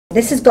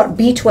This has got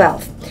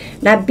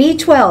B12. Now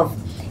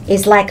B12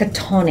 is like a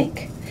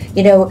tonic.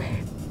 You know,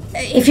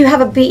 if you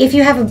have a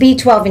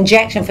B12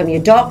 injection from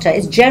your doctor,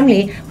 it's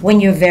generally when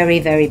you're very,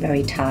 very,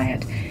 very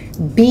tired.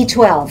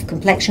 B12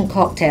 Complexion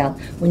Cocktail.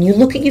 When you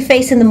look at your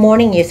face in the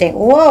morning, you think,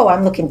 whoa,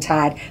 I'm looking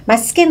tired. My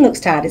skin looks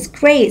tired. It's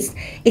great.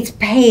 It's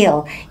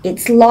pale.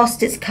 It's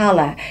lost its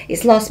color.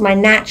 It's lost my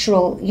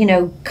natural, you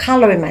know,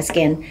 color in my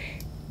skin.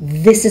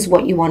 This is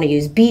what you want to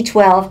use.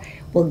 B12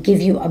 will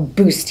give you a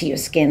boost to your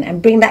skin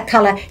and bring that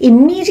color.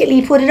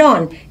 Immediately put it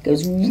on,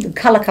 the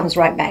color comes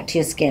right back to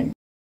your skin.